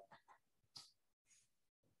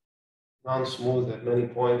non-smooth at many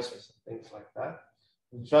points or things like that,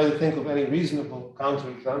 you try to think of any reasonable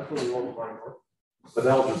counterexample, you won't find one. But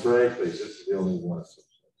algebraically, this is the only one.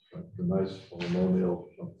 The nice polynomial or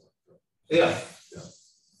something like that. Yeah.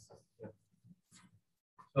 Yeah.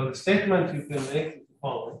 So the statement you can make is the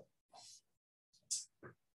following.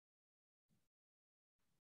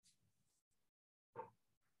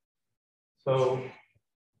 So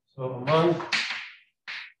among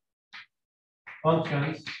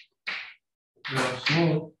functions that are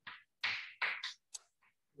smooth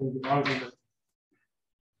in the argument,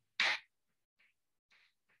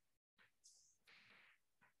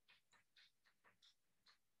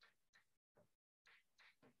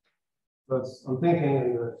 but I'm thinking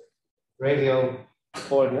in the radial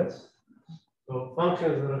coordinates. So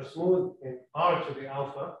functions that are smooth in R to the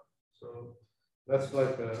alpha. So that's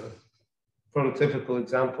like a prototypical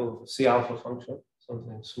example of a C alpha function,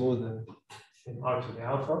 something smooth in R to the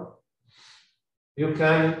alpha. You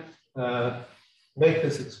can make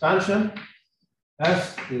this expansion.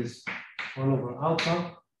 S is 1 over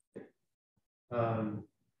alpha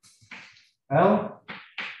L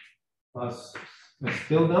plus S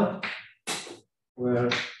tilde, where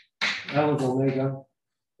L of omega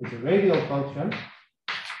is a radial function.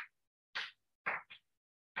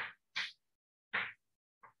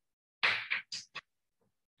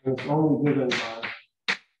 And it's only given by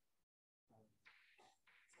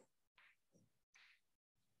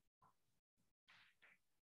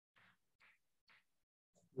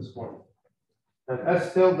this one. And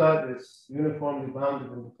S tilde is uniformly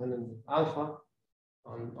bounded independent of alpha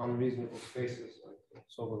on reasonable spaces like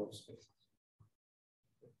Sobolev spaces.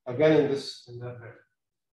 Again, in that area.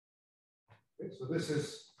 Okay, so this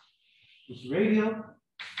is radial,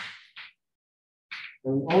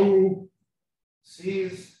 and only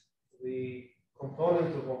sees the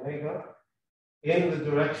component of omega in the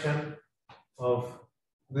direction of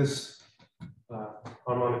this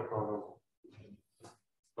harmonic polynomial.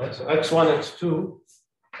 Right, so x1, x2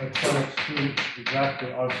 is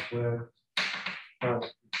exactly R squared. Right.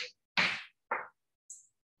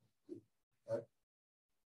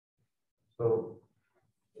 So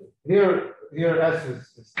here S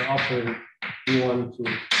is the operator D1 to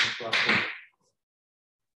plus 1.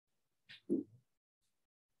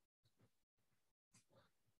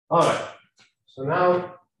 All right. So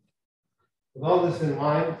now, with all this in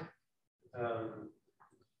mind,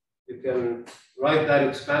 you can write that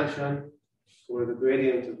expansion for the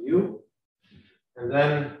gradient of U, and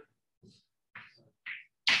then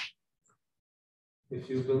if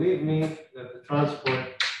you believe me that the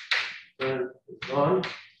transport term is gone,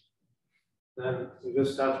 then you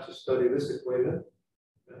just have to study this equation,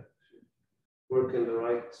 work in the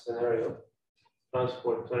right scenario.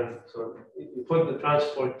 Transport term, so you put the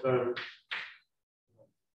transport term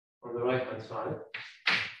on the right hand side.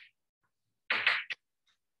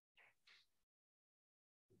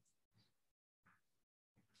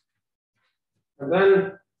 And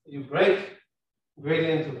then you break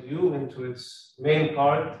gradient of U into its main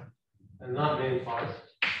part and not main part.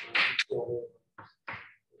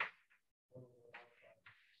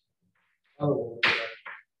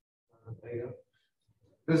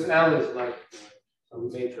 This L is like some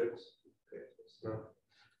matrix. Okay, it's not,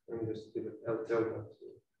 let me just give it L tilde.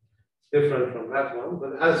 It's different from that one,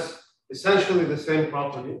 but it has essentially the same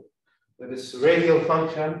property. That is a radial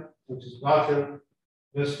function, which is gotten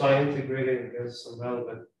just by integrating against some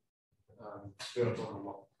relevant spherical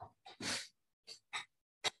harmonic.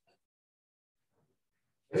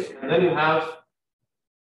 Okay, and then you have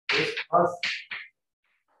this plus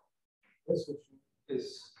this, which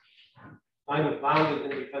is kind of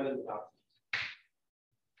bounded independent of alpha.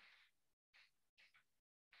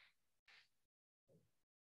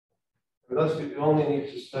 And thus you only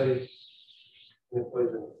need to study an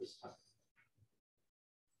equation of this type.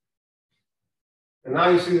 And now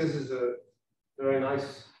you see this is a very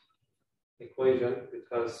nice equation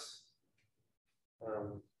because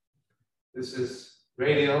this is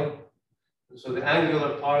radial. And so the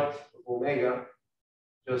angular part of omega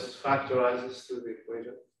just factorizes through the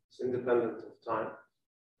equation. It's independent of time.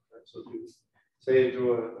 Right? So if you say you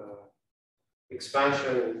do a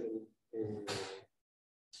expansion in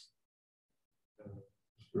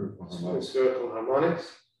spherical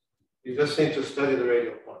harmonics, you just need to study the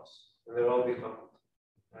radial parts, and they'll all be coupled.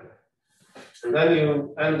 Right? And then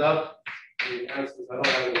you end up, in the answers, I don't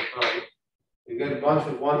have any time, you get a bunch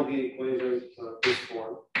of 1D equations of this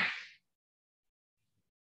form.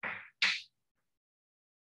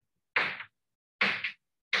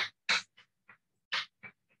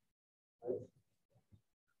 Right?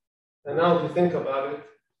 And now if you think about it,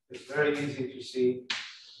 it's very easy to see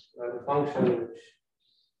that a function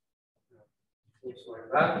which looks like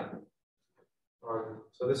that.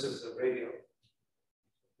 So this is a radial.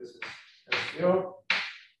 This is S0.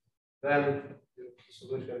 Then the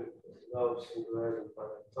solution involves singularity and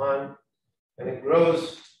finite time. And it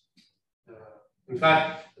grows. In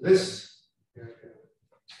fact, this.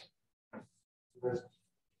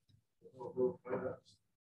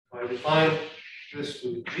 I define this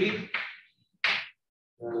with G.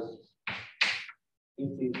 Then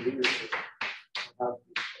ETG is have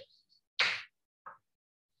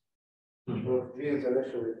so if G is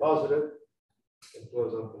initially positive, it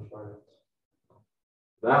goes up infinite.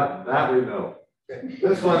 That we know. Okay.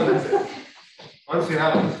 This one, that's it. Once you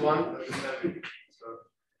have this one, that's everything. So,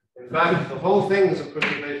 in fact, the whole thing is a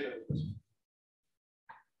perturbation of this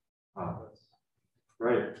one.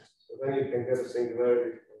 Right. So then you can get a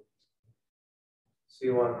singularity from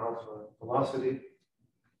C1 alpha velocity,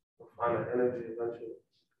 or finite energy eventually.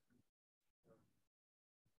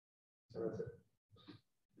 So that's it.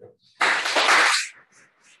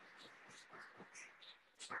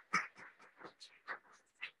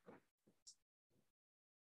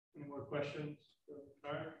 Any more questions for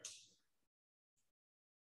Tarek?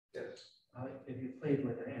 Yes. If you played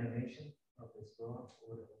with an animation of this block, what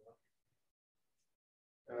would it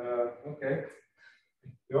Okay.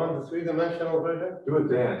 You want the three-dimensional version? Do a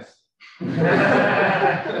dance.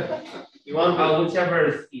 You want whichever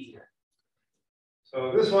is easier.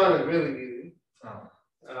 So this one is really easy.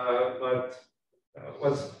 But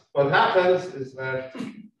what happens is that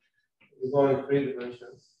we go in 3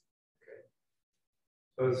 dimensions. Okay.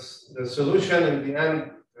 So it's the solution in the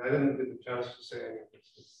end, I didn't get the chance to say anything.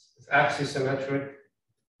 It's axisymmetric.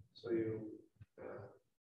 So you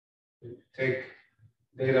take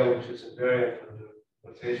data which is invariant under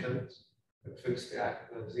rotations and fix the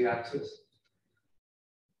z-axis.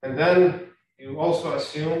 And then you also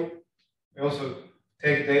assume, you also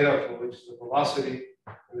take data for which the velocity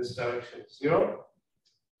in this direction is 0.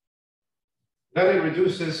 Then it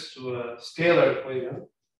reduces to a scalar equation.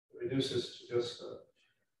 It reduces to just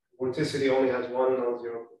vorticity only has one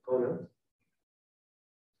non-zero component.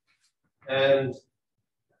 And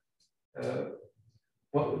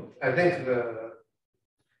I think the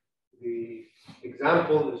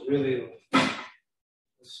example is really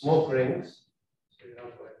smoke rings. So you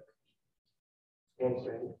have like smoke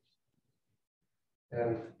ring.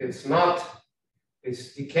 And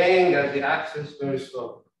it's decaying at the axis very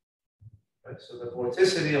slowly. Right? So the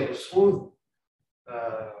vorticity of a smooth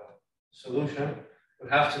solution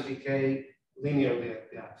would have to decay linearly at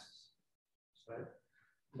the axis. Right?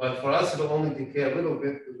 But for us, it'll only decay a little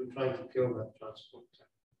bit because we're trying to kill that transport time.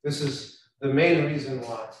 This is the main reason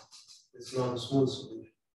why it's not a smooth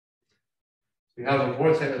solution. We have a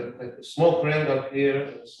vortex, like a smoke ring up here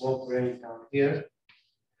and a smoke ring down here.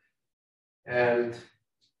 And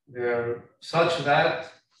they're such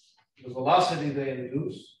that the velocity they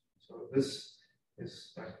induce, so this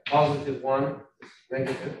is like +1, this is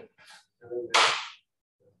negative, and then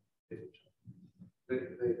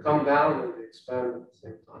they come down and they expand at the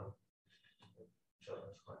same time.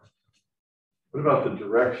 What about the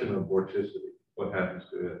direction of vorticity? What happens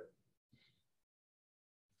to it?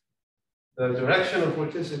 The direction of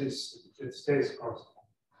vorticity it stays constant.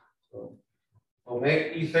 So I'll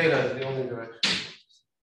make E theta is the only direction.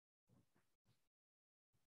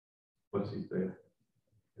 What's he saying?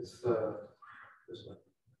 It's this one.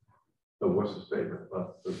 So what's the statement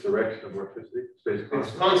about the direction of vorticity? Stays It's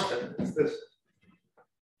constant. constant. It's this.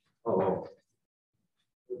 Oh.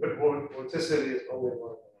 The vorticity is only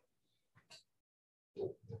one.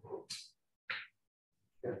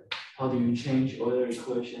 Yeah. How do you change Euler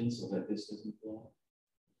Equation so that this doesn't fall?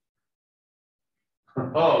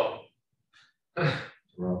 Oh.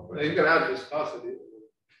 Wrong Well, you can add viscosity.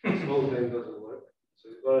 This whole thing doesn't work. So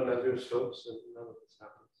you've got an Navier slopes and none of this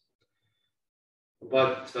happens.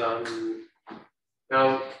 But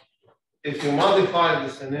now, if you modify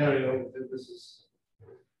the scenario, this is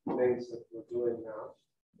things that we're doing now,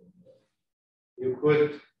 you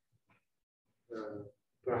could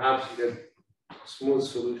perhaps get smooth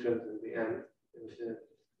solutions in the end in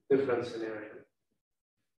a different scenario.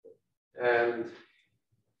 And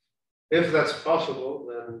if that's possible,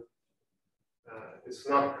 then it's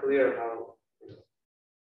not clear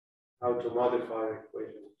how to modify the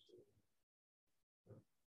equation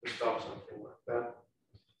to stop something like that.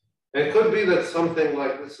 And it could be that something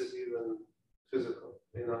like this is even physical,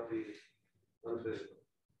 may not be non-physical.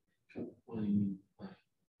 What do you mean?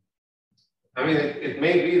 I mean, it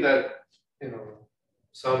may be that,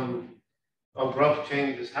 some abrupt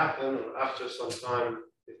changes happen, or after some time,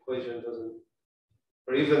 the equation doesn't,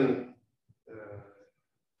 or even,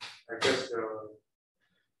 I guess there are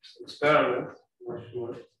experiments, I'm not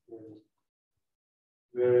sure,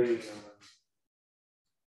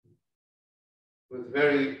 with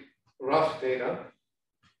very rough data,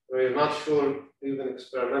 where you're not sure even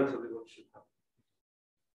experimentally what should happen.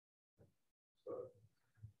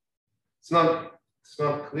 So it's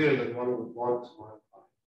not clear that one would want to modify.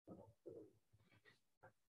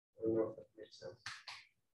 I don't know if that makes sense.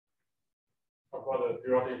 How about the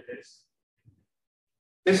periodic case?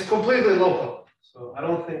 It's completely local, so I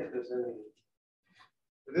don't think there's any.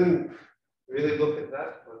 We didn't really look at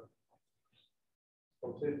that, but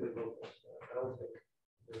completely local. So I don't think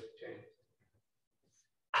there's a change.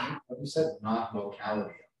 When you said not locality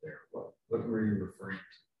up there, what were you referring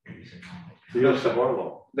to when you said non-locality? The use of our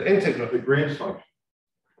law, The integral. the Green's function.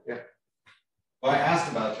 Well, I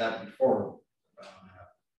asked about that before.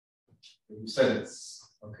 You said it's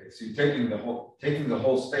okay. So you're taking the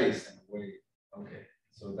whole space in a way. Okay,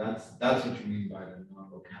 so that's what you mean by the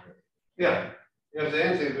non-locality. Yeah, you have the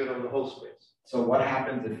integrate on the whole space. So what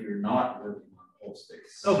happens if you're not working on the whole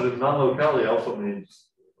space? No, but if non-locality also means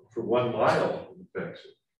for 1 mile it affects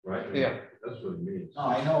it, right? Yeah. That's what it means. No,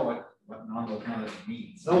 I know what non-locality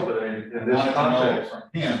means. No, but in I this wanted to know context, from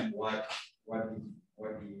him what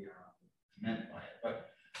he meant by it. But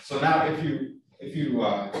so now if you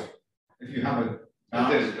have a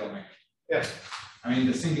boundary domain, Yes. I mean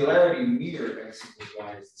the singularity meter x equals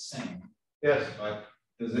y is the same. Yes. But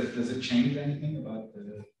does it change anything about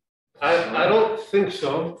the? I don't think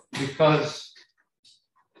so, because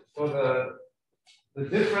for the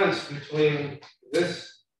difference between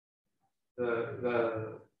this,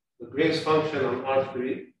 the Green's function on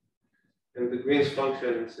R3 and the Green's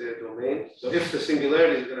function in, say, a domain. So if the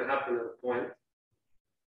singularity is going to happen at a point,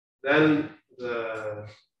 then the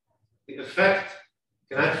effect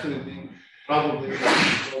can actually be probably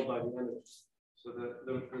controlled by the energy. So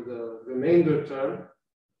the remainder term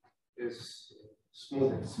is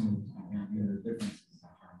smooth. It's smooth. Yeah, the difference is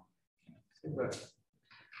not harmonic. Exactly.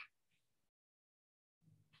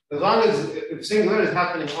 As long as if singularity is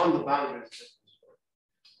happening on the boundary, it's just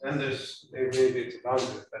and there's maybe it's a boundary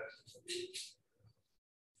effect.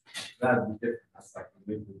 That would be different. That's like the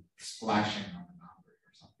liquid splashing on the boundary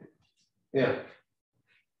or something. Yeah.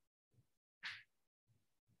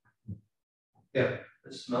 Yeah.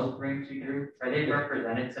 The smoke rings you drew, are they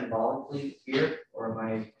represented symbolically here, or am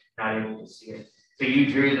I not able to see it? So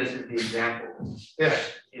you drew this as the example. Yeah.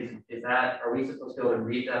 Is that, are we supposed to be able to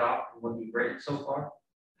read that off from what you've written so far?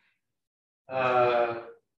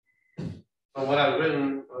 From what I've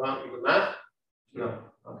written around the map, no.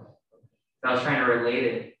 Okay. I was trying to relate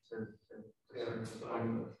it to Yeah. okay.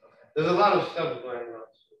 There's a lot of stuff going on.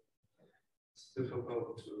 So it's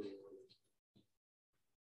difficult to.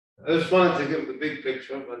 I just wanted to give the big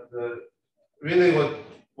picture, but really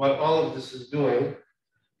what all of this is doing,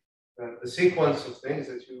 the sequence of things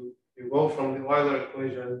that you go from the Euler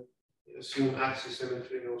equation, you assume axis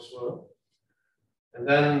symmetry also, and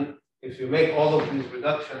then if you make all of these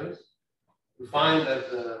reductions, you find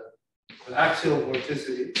that the axial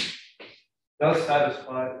vorticity does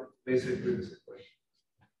satisfy basically this equation.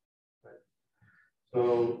 Right.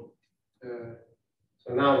 So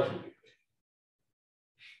now it should be.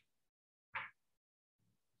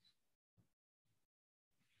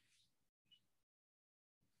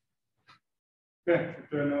 Okay, if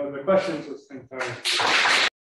there are no other questions, let's thank Tarek.